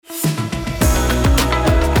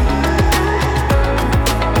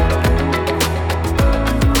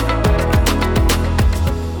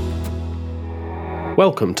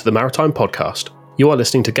Welcome to the Maritime Podcast. You are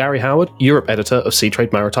listening to Gary Howard, Europe editor of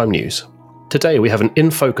Seatrade Maritime News. Today we have an In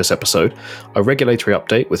Focus episode, a regulatory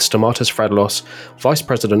update with Stamatis Fradolos, Vice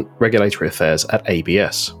President Regulatory Affairs at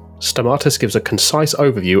ABS. Stamatis gives a concise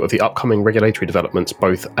overview of the upcoming regulatory developments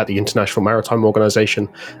both at the International Maritime Organization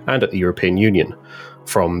and at the European Union,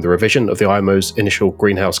 from the revision of the IMO's initial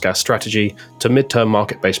greenhouse gas strategy to mid-term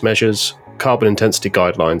market-based measures, carbon intensity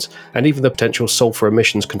guidelines, and even the potential sulfur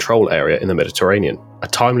emissions control area in the Mediterranean. A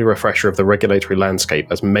timely refresher of the regulatory landscape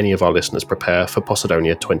as many of our listeners prepare for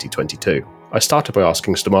Posidonia 2022. I started by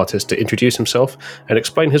asking Stamatis to introduce himself and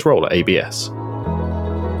explain his role at ABS.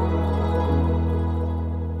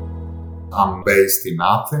 I'm based in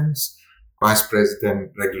Athens, Vice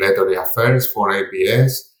President Regulatory Affairs for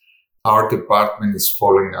ABS. Our department is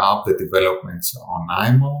following up the developments on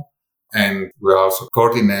IMO, and we also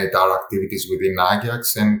coordinate our activities within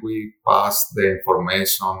Ajax, and we pass the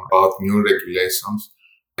information about new regulations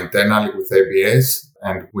internally with ABS,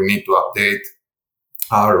 and we need to update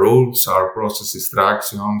our rules, our process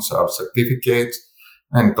instructions, our certificates,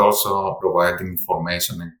 and also providing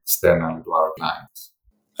information externally to our clients.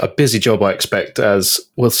 A busy job, I expect, as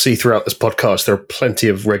we'll see throughout this podcast. There are plenty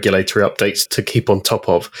of regulatory updates to keep on top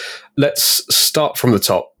of. Let's start from the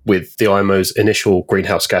top with the IMO's initial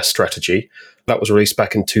greenhouse gas strategy. That was released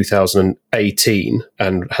back in 2018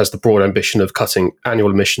 and has the broad ambition of cutting annual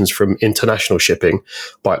emissions from international shipping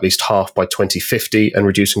by at least half by 2050 and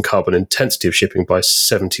reducing carbon intensity of shipping by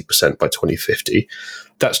 70% by 2050.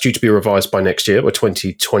 That's due to be revised by next year, by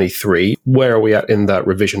 2023. Where are we at in that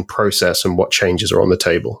revision process and what changes are on the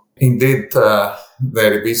table? Indeed, the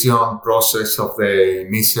revision process of the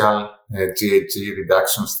initial GHG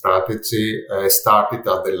reduction strategy started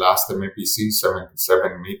at the last MEPC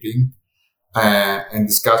 77 meeting, and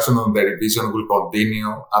discussion on the revision will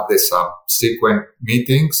continue at the subsequent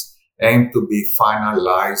meetings, aimed to be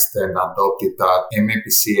finalized and adopted at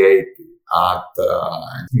MEPC 80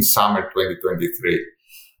 in summer 2023.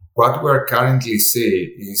 What we are currently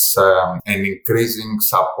seeing is an increasing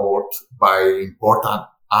support by important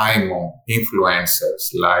IMO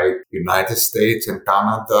influencers like United States and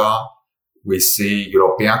Canada. We see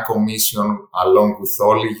European Commission along with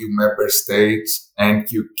all EU member states and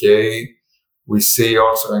UK. We see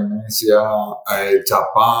also in Asia,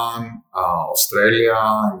 Japan,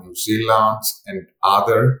 Australia, New Zealand, and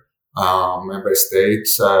other member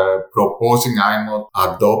states proposing IMO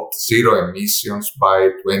adopt zero emissions by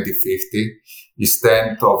 2050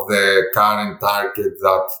 instead of the current target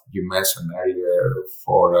that you mentioned earlier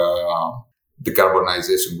for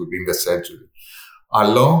decarbonization within the century.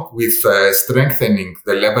 Along with strengthening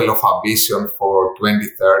the level of ambition for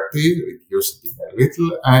 2030, reduce it a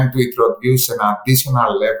little, and to introduce an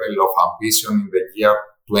additional level of ambition in the year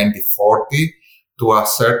 2040 to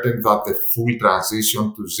ascertain that the full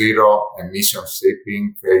transition to zero emission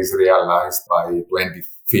shipping is realized by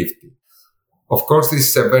 2050. Of course, this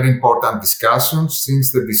is a very important discussion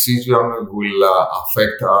since the decision will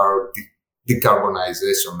affect our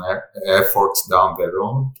decarbonization efforts down the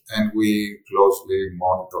road, and we closely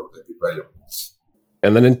monitor the developments.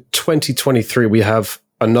 And then in 2023, we have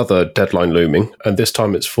another deadline looming, and this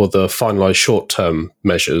time it's for the finalised short-term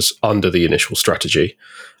measures under the initial strategy.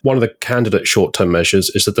 One of the candidate short-term measures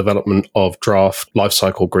is the development of draft life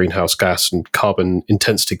cycle greenhouse gas and carbon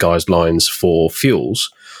intensity guidelines for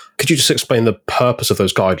fuels. Could you just explain the purpose of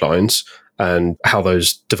those guidelines and how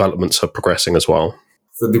those developments are progressing as well?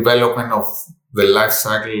 The development of the life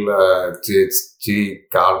cycle GHG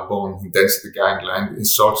carbon intensity guideline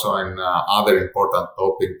is also another important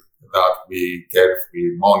topic that we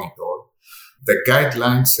carefully monitor. The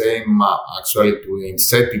guidelines aim actually to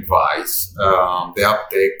incentivize the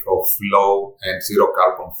uptake of low and zero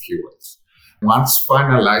carbon fuels. Once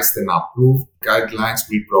finalized and approved, guidelines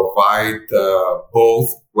will provide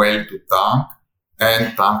both well-to-tank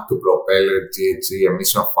and tank-to-propeller GHG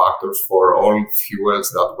emission factors for all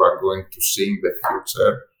fuels that we're going to see in the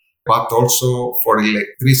future, but also for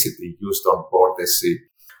electricity used on board the ship.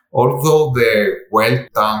 Although the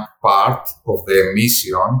well-tank part of the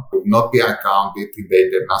emission will not be accounted in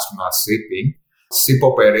the international shipping, ship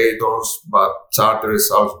operators, but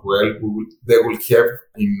charterers as well, they will have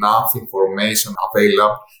enough information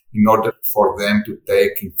available in order for them to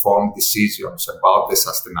take informed decisions about the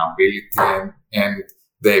sustainability and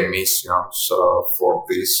the emissions for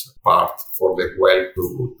this part, for the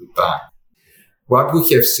well-to-tank. What we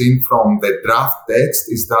have seen from the draft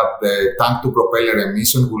text is that the tank-to-propeller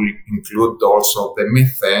emission will include also the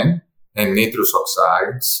methane and nitrous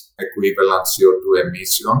oxides, equivalent CO2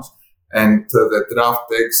 emissions. And the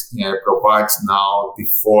draft text provides now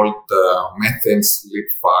default methane slip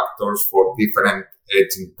factors for different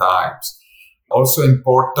aging types. Also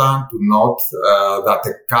important to note that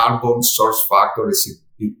the carbon source factor is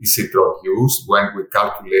introduced when we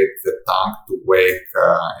calculate the tank-to-wake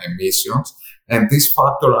emissions. And this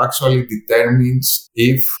factor actually determines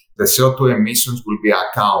if the CO2 emissions will be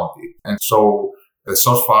accounted. And so the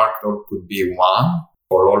source factor could be 1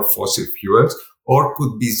 for all fossil fuels or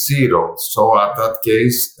could be 0. So at that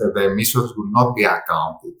case, the emissions will not be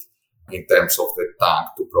accounted in terms of the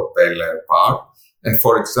tank-to-propeller part. And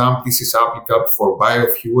for example, this is applicable for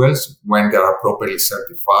biofuels when they are properly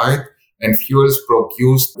certified and fuels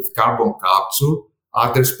produced with carbon capture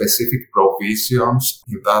under specific provisions.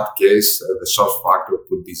 In that case, the source factor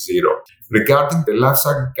could be 0. Regarding the life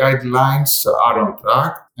cycle guidelines are on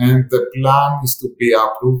track, and the plan is to be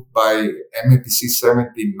approved by MEPC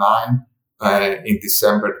 79 in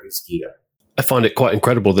December this year. I find it quite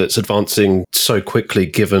incredible that it's advancing so quickly,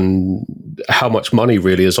 given how much money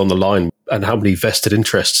really is on the line and how many vested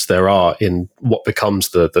interests there are in what becomes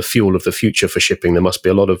the fuel of the future for shipping. There must be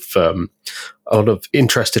a lot of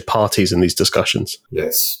interested parties in these discussions.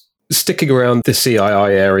 Yes. Sticking around the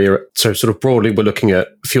CII area, so sort of broadly, we're looking at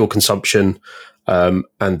fuel consumption and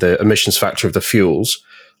the emissions factor of the fuels.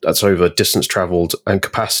 That's over distance travelled and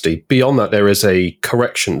capacity. Beyond that, there is a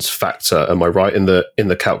corrections factor, am I right, in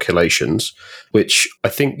the calculations, which I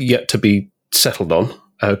think yet to be settled on.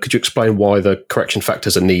 Could you explain why the correction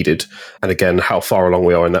factors are needed? And again, how far along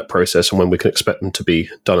we are in that process and when we can expect them to be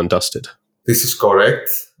done and dusted? This is correct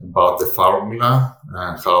about the formula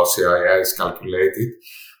and how CII is calculated.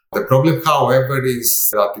 The problem, however, is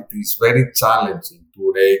that it is very challenging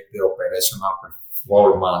to rate the operational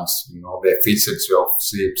performance, the efficiency of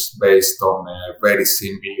ships based on a very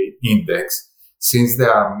simple index, since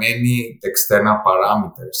there are many external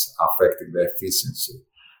parameters affecting the efficiency.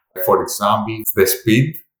 For example, the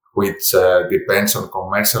speed, which depends on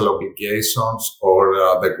commercial obligations or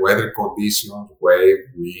the weather conditions, wave,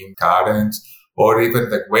 wind, currents, or even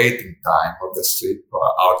the waiting time of the ship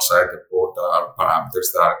outside the port are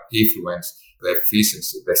parameters that influence the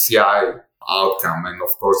efficiency, the CI outcome, and of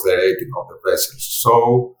course the rating of the vessels.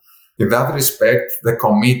 So in that respect, the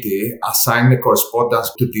committee assigned the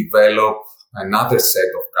correspondence to develop another set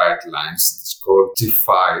of guidelines. It's called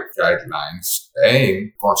G5 guidelines.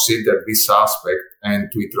 Aim consider this aspect and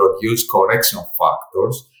to introduce correction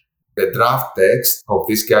factors. The draft text of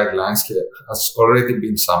these guidelines has already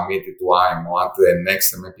been submitted to IMO at the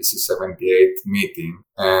next MEPC 78 meeting.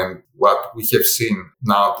 And what we have seen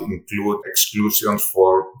now include exclusions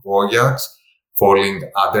for voyage falling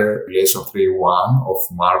under Regulation 3.1 of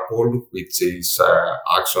MARPOL, which is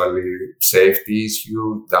actually safety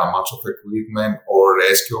issue, damage of equipment, or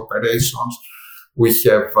rescue operations. We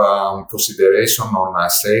have consideration on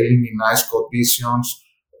sailing in ice conditions,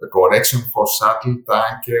 the correction for shuttle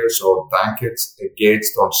tankers or tankers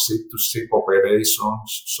engaged on ship-to-ship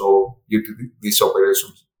operations. So due to these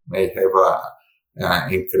operations may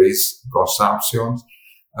have increased consumption.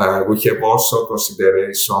 We have also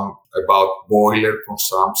consideration about boiler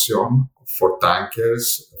consumption for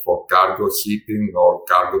tankers, for cargo heating or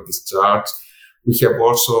cargo discharge. We have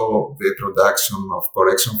also the introduction of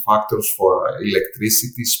correction factors for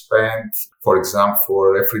electricity spent, for example,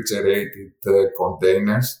 for refrigerated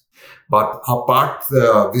containers. But apart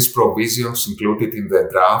these provisions included in the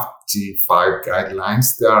draft G5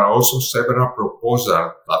 guidelines, there are also several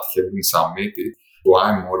proposals that have been submitted to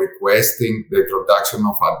IMO requesting the introduction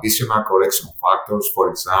of additional correction factors. For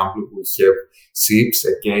example, we have ships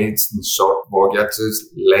engaged in short voyages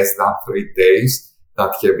less than 3 days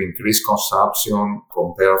that have increased consumption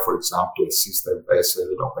compared, for example, to a sister vessel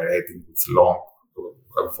operating with long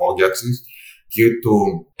voyages due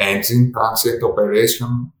to engine transient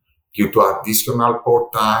operation, due to additional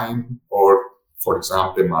port time, or, for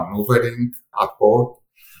example, the maneuvering at port.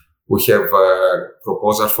 We have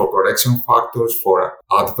proposals for correction factors for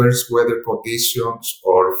adverse weather conditions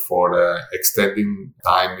or for extending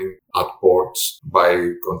timing at ports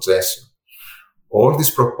by congestion. All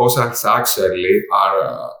these proposals actually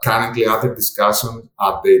are currently under discussion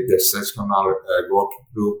at the intersessional working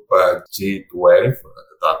group G12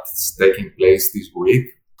 that is taking place this week.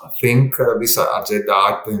 I think this agenda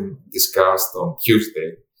item discussed on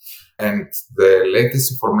Tuesday. And the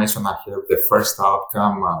latest information I have, the first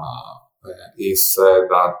outcome is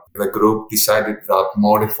that the group decided that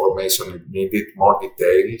more information is needed, more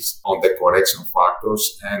details on the correction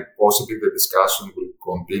factors, and possibly the discussion will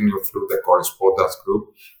continue through the correspondence group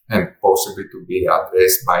and possibly to be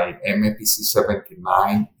addressed by MEPC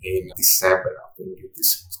 79 in December. I think it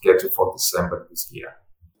is scheduled for December this year.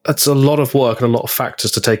 That's a lot of work and a lot of factors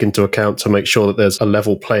to take into account to make sure that there's a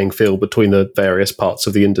level playing field between the various parts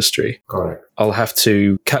of the industry. Correct. I'll have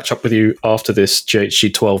to catch up with you after this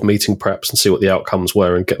GHG 12 meeting preps and see what the outcomes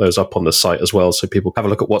were and get those up on the site as well so people have a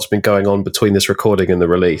look at what's been going on between this recording and the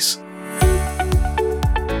release.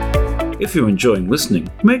 If you're enjoying listening,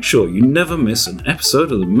 make sure you never miss an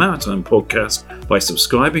episode of the Maritime Podcast by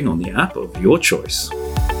subscribing on the app of your choice.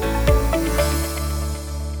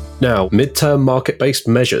 Now, midterm market-based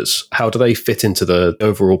measures, how do they fit into the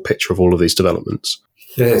overall picture of all of these developments?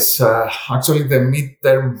 Yes, actually the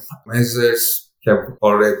midterm measures have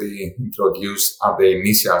already introduced at the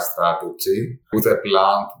initial strategy with a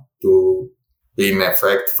plan to be in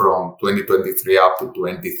effect from 2023 up to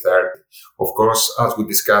 2030. Of course, as we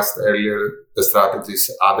discussed earlier, the strategy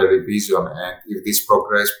is under revision, and if this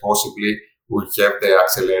progress possibly will have the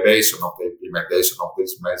acceleration of the implementation of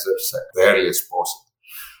these measures at the earliest possible.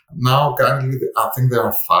 Now, currently, I think there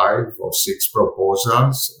are 5 or 6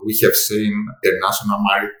 proposals. We have seen the National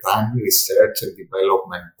Maritime Research and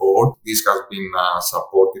Development Board. This has been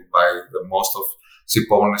supported by the most of ship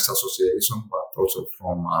owners associations, but also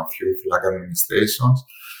from a few flag administrations.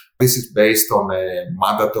 This is based on a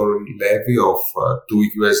mandatory levy of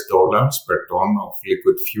 $2 per ton of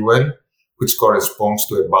liquid fuel, which corresponds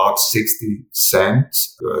to about 60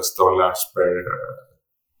 cents US dollars per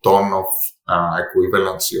ton of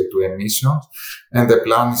equivalent CO2 emissions. And the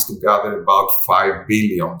plan is to gather about $5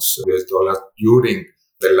 billion US dollars during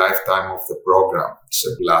the lifetime of the program, which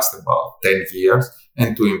will last about 10 years,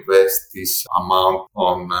 and to invest this amount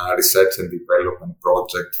on research and development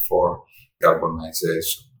project for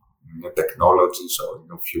decarbonization, new technologies or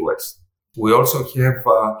new fuels. We also have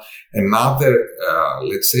another,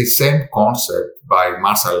 let's say, same concept by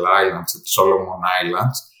Marshall Islands and Solomon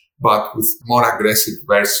Islands, but with more aggressive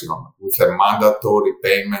version, with a mandatory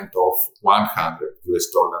payment of $100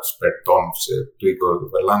 per ton of CO2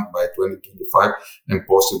 equivalent by 2025, and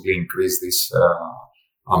possibly increase this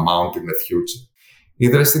amount in the future.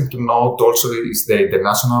 Interesting to note also is the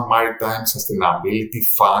International Maritime Sustainability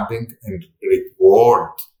Funding and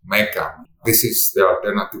Reward Mechanism. This is the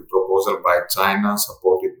alternative proposal by China,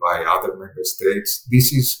 supported by other member states.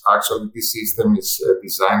 This system is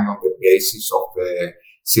designed on the basis of the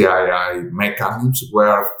CII mechanisms,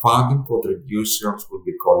 where funding contributions will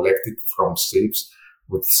be collected from ships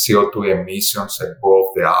with CO2 emissions above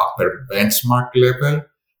the upper benchmark level,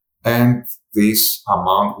 and this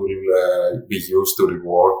amount will be used to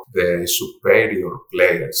reward the superior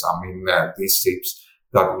players. These ships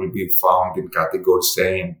that will be found in categories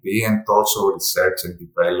A and B, and also research and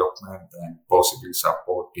development, and possibly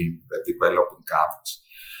supporting the developing countries.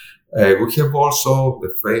 We have also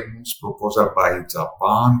the famous proposal by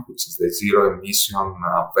Japan, which is the zero emission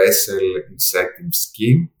vessel incentive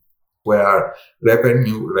scheme, where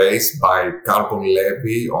revenue raised by carbon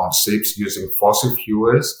levy on ships using fossil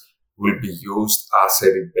fuels will be used as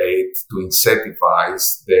a rebate to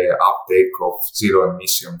incentivize the uptake of zero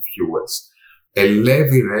emission fuels. A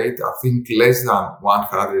levy rate, I think less than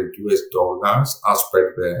 $100 as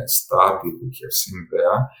per the study we have seen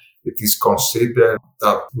there, it is considered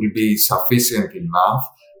that will be sufficient enough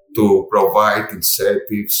to provide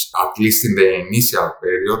incentives, at least in the initial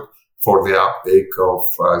period, for the uptake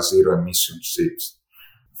of zero-emission ships.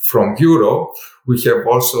 From Europe, we have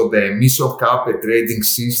also the emission cap and trading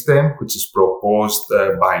system, which is proposed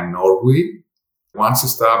by Norway. Once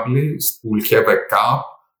established, we'll have a cap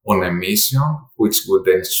on emission, which would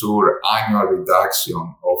ensure annual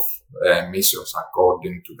reduction of emissions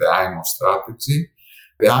according to the IMO strategy.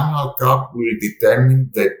 The annual cap will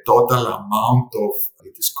determine the total amount of,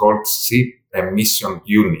 it is called ship emission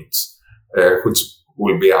units, which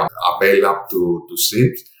will be available to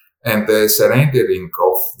ships. And the surrendering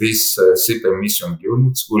of these ship emission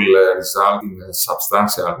units will result in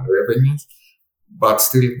substantial revenues, but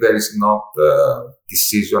still there is not a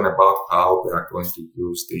decision about how they are going to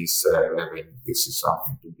use this revenue. This is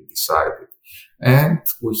something to be decided. And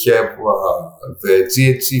we have the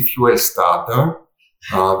GHG fuel standard.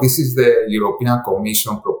 This is the European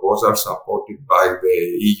Commission proposal supported by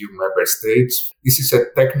the EU member states. This is a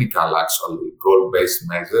technical, actually, goal-based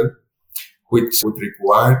measure, which would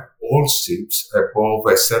require all ships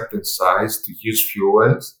above a certain size to use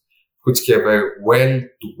fuels which have a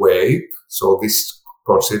well-to-wake. So this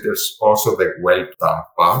considers also the well-to-tank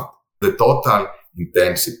part. The total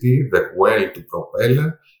intensity, the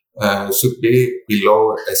well-to-propeller, should be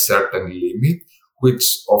below a certain limit, which,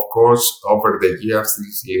 of course, over the years,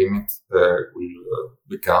 this limit will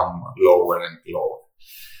become lower and lower.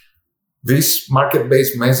 These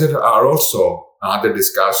market-based measures are also under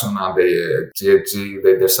discussion on the GHG,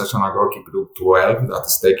 the Intersessional Working Group 12 that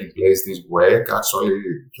is taking place this week, actually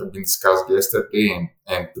have been discussed yesterday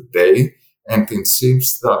and today. And it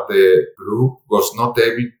seems that the group was not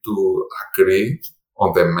able to agree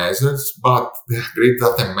on the measures, but they agreed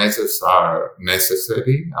that the measures are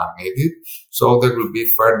necessary, are needed. So there will be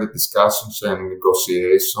further discussions and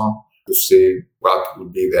negotiation to see what will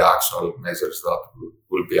be the actual measures that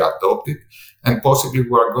will be adopted. And possibly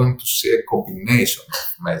we are going to see a combination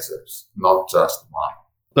of measures, not just one.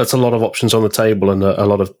 That's a lot of options on the table and a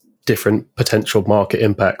lot of different potential market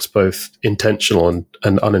impacts, both intentional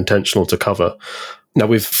and unintentional, to cover. Now,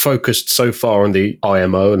 we've focused so far on the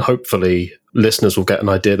IMO, and hopefully listeners will get an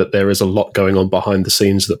idea that there is a lot going on behind the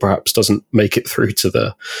scenes that perhaps doesn't make it through to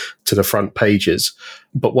the front pages.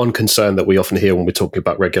 But one concern that we often hear when we're talking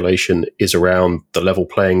about regulation is around the level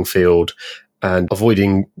playing field and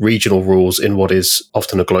avoiding regional rules in what is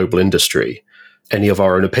often a global industry. Any of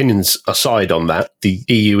our own opinions aside on that, the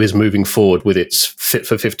EU is moving forward with its Fit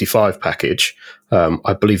for 55 package.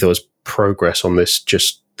 I believe there was progress on this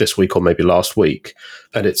just this week or maybe last week,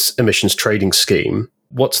 and its emissions trading scheme.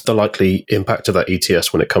 What's the likely impact of that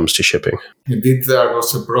ETS when it comes to shipping? Indeed, there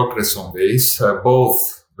was a progress on this.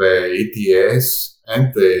 Both the ETS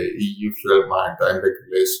and the EU Fuel Maritime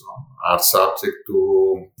Regulation are subject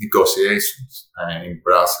to negotiations in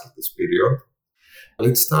Brussels this period.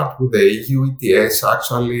 Let's start with the EU ETS.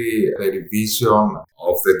 Actually, a revision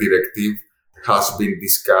of the directive has been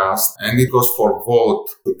discussed, and it was for vote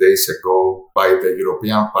 2 days ago by the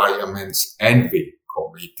European Parliament's ENVI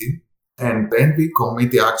committee. And the ENVI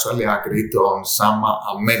committee actually agreed on some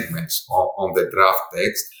amendments on the draft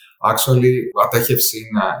text. Actually, what I have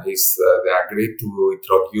seen is they agreed to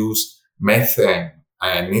introduce methane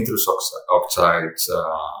and nitrous oxides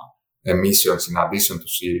emissions in addition to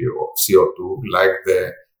CO2, like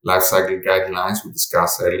the life cycle guidelines we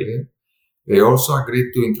discussed earlier. They also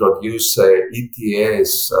agreed to introduce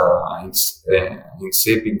ETS in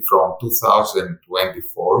shipping from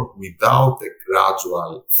 2024 without a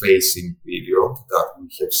gradual phasing period that we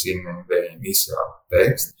have seen in the initial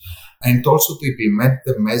text, and also to implement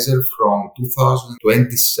the measure from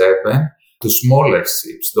 2027 to smaller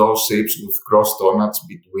ships, those ships with gross tonnage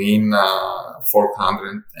between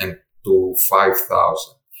 400 and to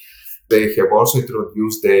 5,000. They have also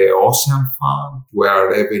introduced the Ocean Fund, where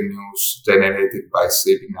revenues generated by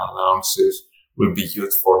shipping allowances will be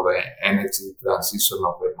used for the energy transition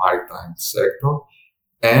of the maritime sector.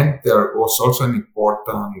 And there was also an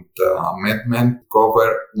important amendment to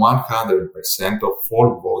cover 100% of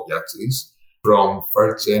all voyages from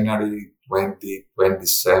 1st January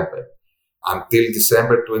 2027. Until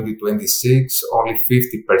December 2026, only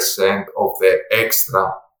 50% of the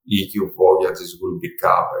extra EU voyages will be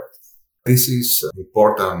covered. This is an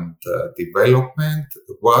important development.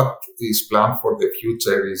 What is planned for the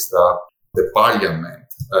future is that the Parliament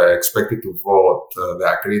expected to vote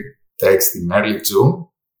the agreed text in early June.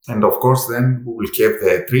 And of course, then we will have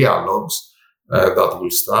the trialogues that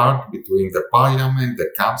will start between the Parliament,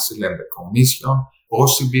 the Council and the Commission,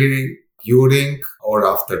 possibly during or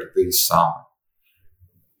after this summer.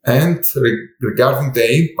 And regarding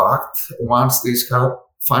the impact, once this has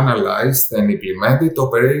finalized and implemented,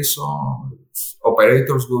 operators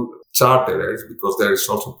will charterers, because there is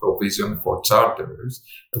also provision for charterers,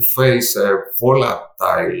 to face a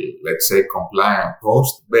volatile, let's say, compliance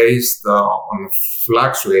cost based on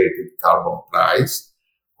fluctuated carbon price,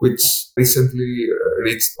 which recently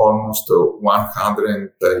reached almost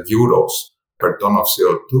 100 euros per ton of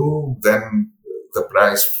CO2. Then the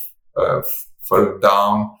price fell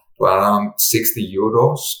down to around 60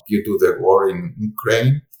 euros due to the war in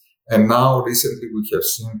Ukraine. And now recently we have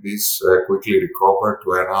seen this quickly recover to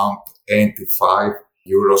around 85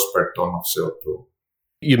 euros per ton of CO2.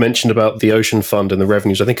 You mentioned about the Ocean Fund and the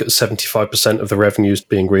revenues. I think it was 75% of the revenues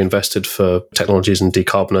being reinvested for technologies and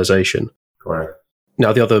decarbonisation. Correct.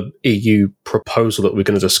 Now, the other EU proposal that we're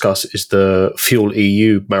going to discuss is the Fuel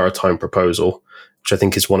EU maritime proposal, which I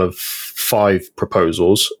think is one of 5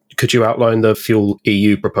 proposals. Could you outline the Fuel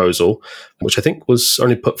EU proposal, which I think was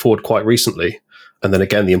only put forward quite recently, and then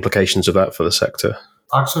again the implications of that for the sector?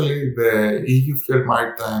 Actually, the EU Fuel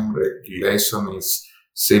Maritime Regulation is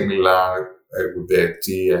similar with the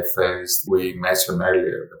GFAs we mentioned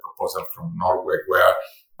earlier, the proposal from Norway, where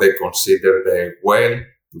they consider the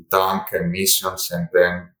well-to-tank emissions, and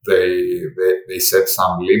then they set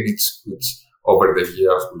some limits which over the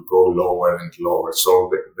years will go lower and lower.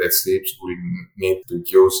 So the ships will need to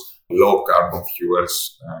use low carbon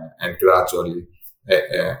fuels and gradually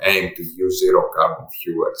aim to use zero carbon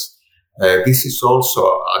fuels. This is also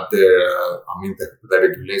the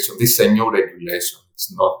regulation. This is a new regulation.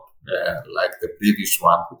 It's not like the previous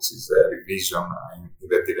one, which is a revision in the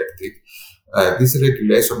directive. This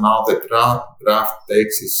regulation now, the draft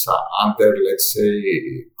text is under, let's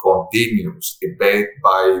say, continuous debate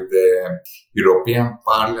by the European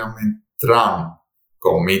Parliament TRAN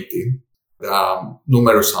committee. There are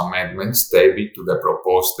numerous amendments tabled to the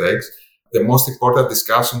proposed text. The most important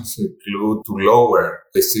discussions include to lower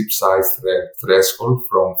the ship size threshold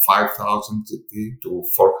from 5,000 GT to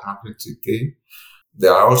 400 GT.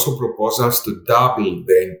 There are also proposals to double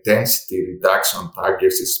the intensity reduction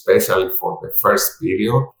targets, especially for the first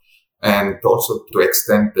period, and also to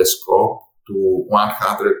extend the scope to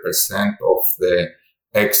 100% of the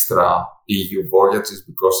extra EU voyages,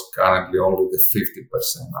 because currently only the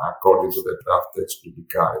 50%, according to the draft text, will be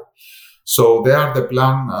carried. So there, the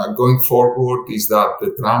plan going forward is that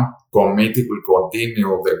the TRAN committee will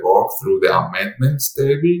continue the work through the amendments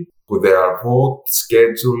table with their vote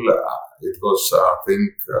schedule. It was, I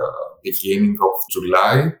think, beginning of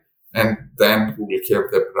July, and then we will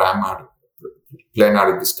have the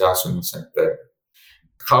plenary discussion in September.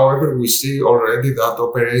 However, we see already that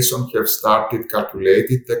operations have started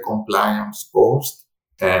calculating the compliance cost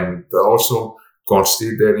and also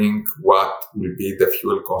considering what will be the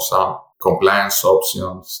fuel compliance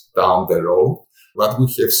options down the road. What we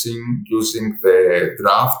have seen using the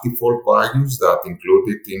draft default values that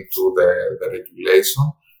included into the regulation,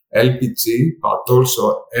 LPG, but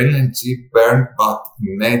also LNG burned but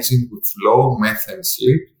in engine with low methane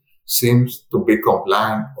slip seems to be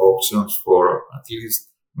compliant options for at least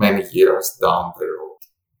many years down the road.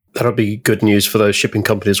 That'll be good news for those shipping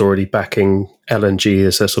companies already backing LNG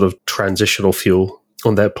as their sort of transitional fuel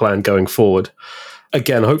on their plan going forward.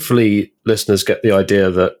 Again, hopefully listeners get the idea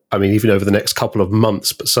that, even over the next couple of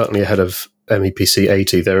months, but certainly ahead of MEPC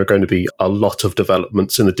 80, there are going to be a lot of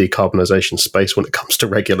developments in the decarbonisation space when it comes to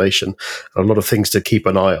regulation, and a lot of things to keep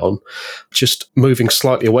an eye on. Just moving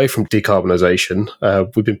slightly away from decarbonisation,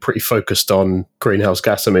 we've been pretty focused on greenhouse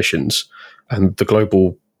gas emissions, and the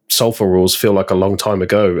global sulfur rules feel like a long time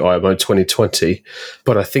ago, IMO 2020.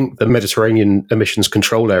 But I think the Mediterranean Emissions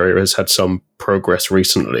Control Area has had some progress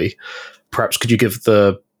recently. Perhaps could you give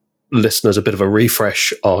the listeners a bit of a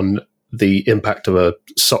refresh on the impact of a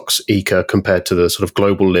SOx ECA compared to the sort of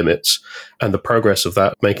global limits and the progress of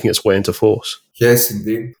that making its way into force? Yes,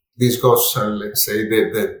 indeed. This goes, let's say,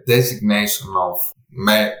 the designation of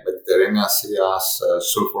Mediterranean Sea as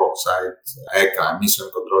sulfur oxide ECA, emission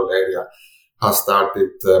control area, has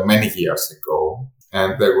started many years ago.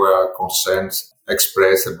 And there were concerns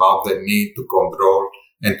expressed about the need to control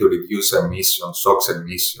and to reduce emissions, SOx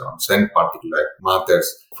emissions, and particulate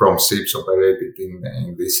matters from ships operated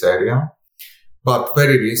in this area. But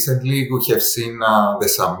very recently, we have seen the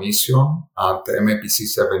submission at MEPC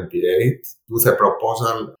 78 with a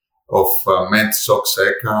proposal of Med-SOx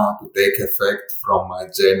ECA to take effect from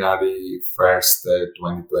January 1st,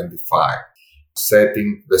 2025,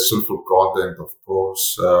 setting the sulfur content, of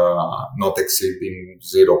course, not exceeding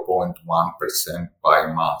 0.1% by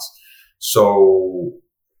mass. So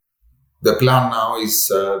the plan now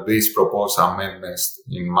is these proposed amendments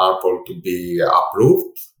in MARPOL to be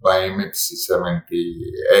approved by MEPC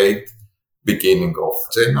 78 beginning of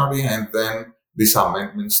January, and then these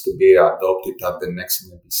amendments to be adopted at the next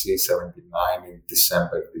MEPC 79 in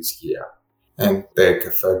December this year and take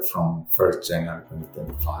effect from 1st January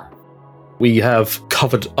 2025. We have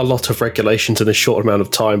covered a lot of regulations in a short amount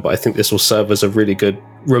of time, but I think this will serve as a really good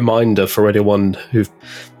reminder for anyone who's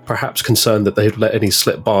perhaps concerned that they've let any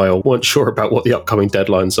slip by or weren't sure about what the upcoming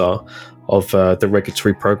deadlines are of the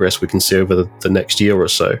regulatory progress we can see over the next year or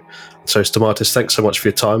so. So, Stamatis, thanks so much for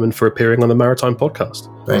your time and for appearing on the Maritime Podcast.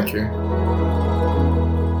 Thank you.